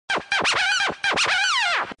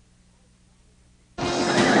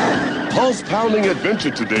house-pounding adventure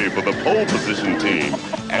today for the pole position team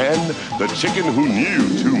and the chicken who knew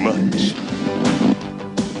too much.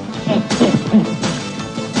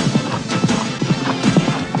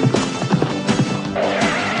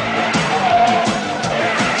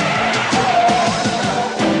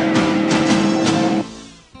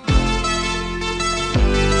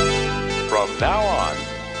 From now on,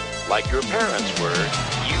 like your parents were,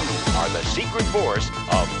 you are the secret force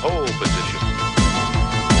of pole position.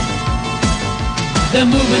 They're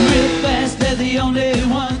moving real fast, they're the only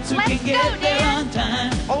ones who can get there on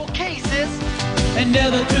time. Okay, sis. And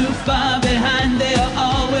never too far behind, they are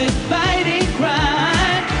always fighting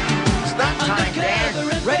crime. Stop time,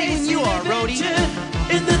 Dan. Ready when you are, Rhodey.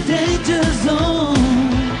 In the danger zone.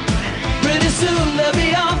 Pretty soon they'll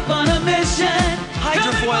be off on a mission.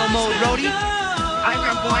 Hydrofoil mode, Rhodey.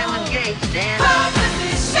 Hydrofoil engaged, Dan.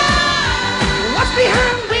 What's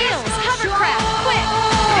behind Wheels, hovercraft, quick!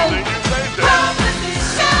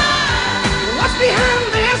 What's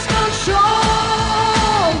behind this control?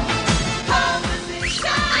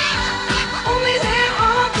 Only there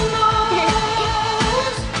are the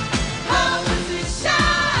knows.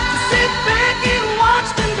 Sit back and watch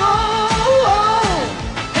them go.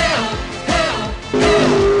 Help, help,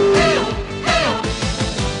 help, help, help.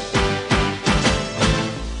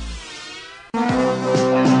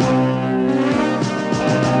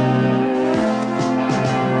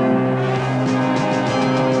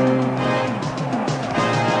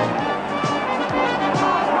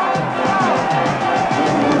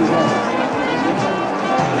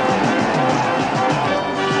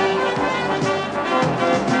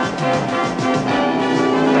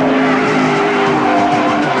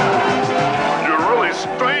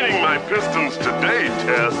 Pistons today,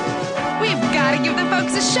 Tess. We've got to give the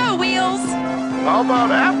folks a show, Wheels. How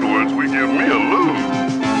about afterwards we give me a lose?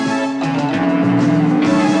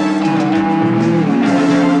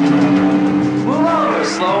 Move over,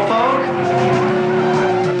 slowpoke.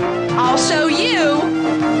 I'll show you.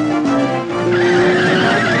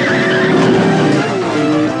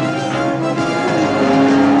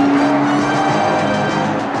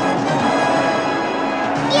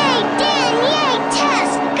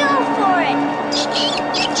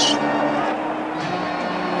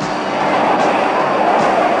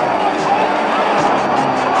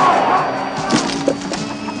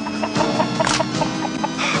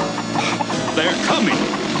 They're coming!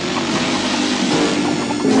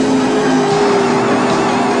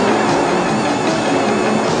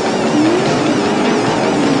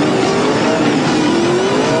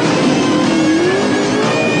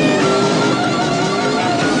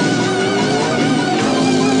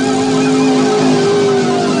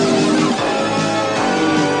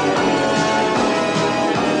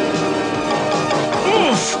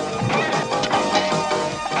 Oof!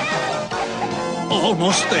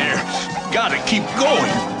 Almost there. Gotta keep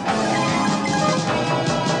going.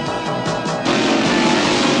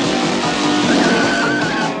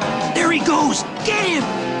 There he goes! Get him!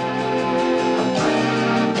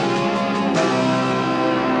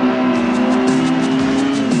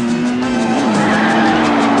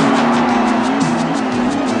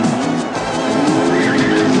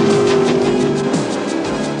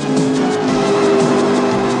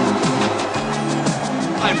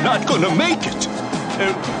 I'm not gonna make it.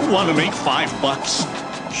 Wanna make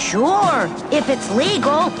 $5? Sure, if it's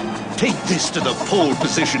legal. Take this to the pole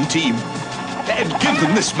position team and give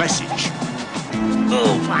them this message.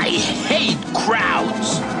 Oh, I hate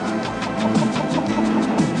crowds.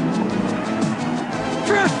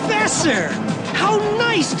 Professor! How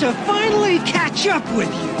nice to finally catch up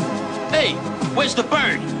with you. Hey, where's the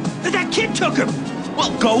bird? That kid took him.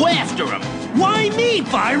 Well, go after him. Why me,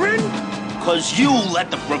 Byron? 'Cause you let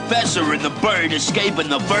the professor and the bird escape in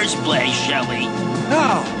the first place, Shelley.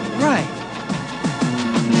 Oh, right.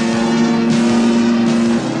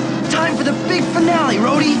 Time for the big finale,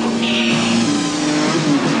 Rhodey.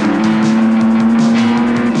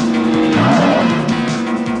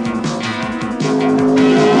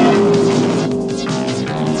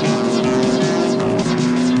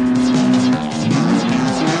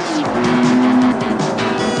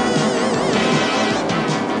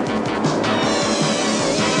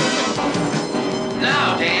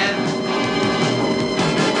 Now, Dan.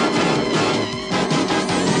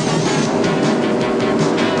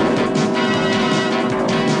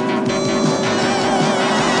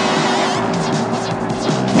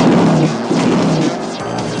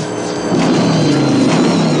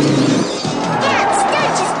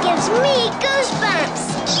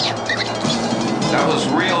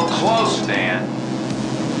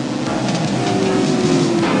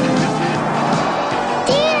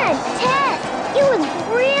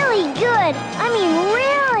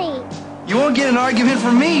 an argument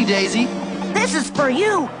for me, Daisy. This is for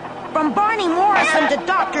you. From Barney Morrison to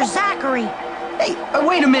Dr. Zachary. Hey,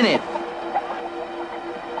 wait a minute.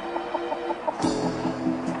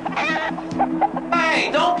 Hey,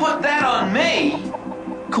 don't put that on me!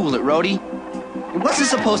 Cool it, Rhodey. What's this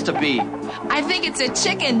supposed to be? I think it's a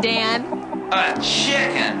chicken, Dan. A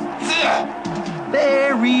chicken! Ugh.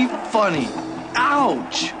 Very funny.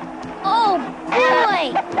 Ouch! Oh,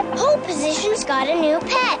 boy! Pole Position's got a new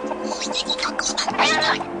pet.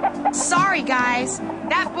 Sorry, guys.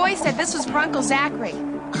 That boy said this was for Uncle Zachary.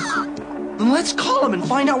 Then let's call him and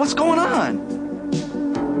find out what's going on.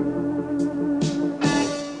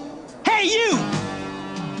 Hey, you!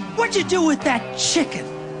 What'd you do with that chicken?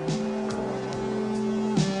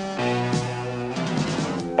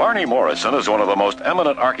 Barney Morrison is one of the most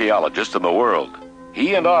eminent archaeologists in the world.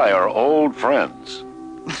 He and I are old friends.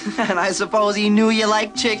 And I suppose he knew you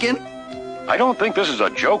liked chicken? I don't think this is a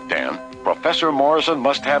joke, Dan. Professor Morrison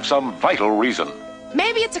must have some vital reason.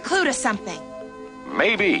 Maybe it's a clue to something.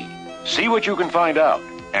 Maybe. See what you can find out,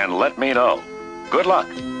 and let me know. Good luck.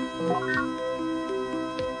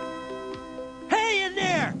 Hey, in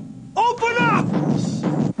there! Open up!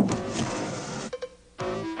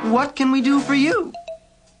 What can we do for you?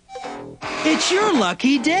 It's your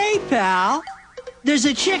lucky day, pal. There's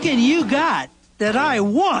a chicken you got that I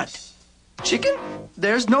want. Chicken?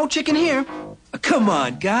 There's no chicken here. Come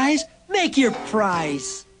on, guys. Make your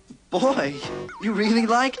price. Boy, you really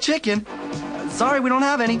like chicken. Sorry, we don't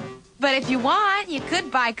have any. But if you want, you could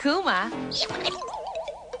buy Kuma.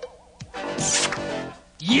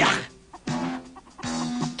 Yeah.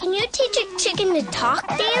 Can you teach a chicken to talk,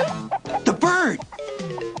 Dan? The bird.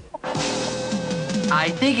 I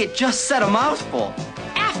think it just said a mouthful.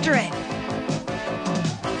 After it.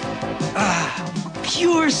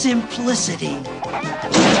 Pure simplicity.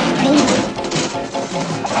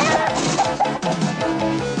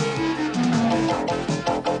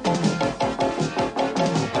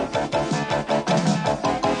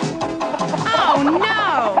 Oh,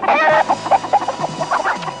 no!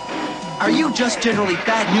 Are you just generally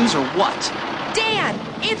bad news or what? Dan,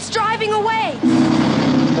 it's driving away.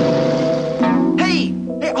 Hey,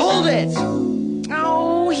 hold it!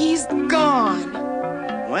 Oh, he's gone.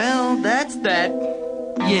 Well, that's that.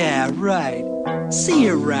 Yeah, right. See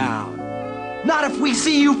you around. Not if we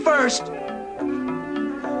see you first.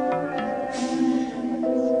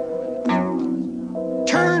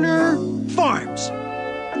 Turner Farms.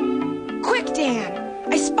 Quick, Dan.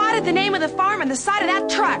 I spotted the name of the farm on the side of that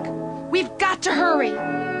truck. We've got to hurry.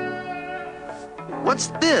 What's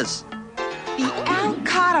this? The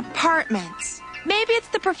Alcott Apartments. Maybe it's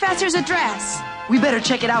the professor's address. We better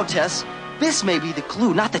check it out, Tess. This may be the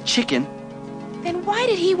clue, not the chicken. Then why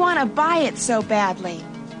did he want to buy it so badly?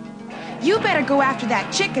 You better go after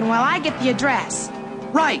that chicken while I get the address.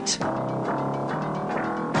 Right.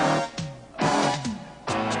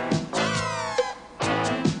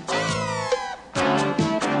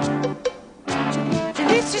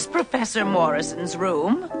 This is Professor Morrison's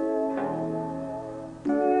room.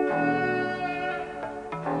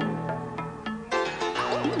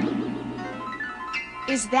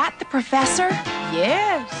 Is that the professor?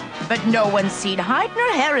 Yes, but no one's seen hide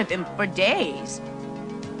nor hair of him for days.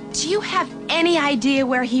 Do you have any idea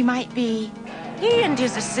where he might be? He and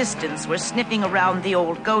his assistants were sniffing around the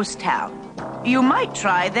old ghost town. You might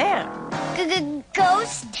try there.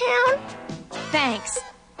 Ghost town? Thanks.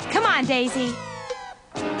 Come on, Daisy.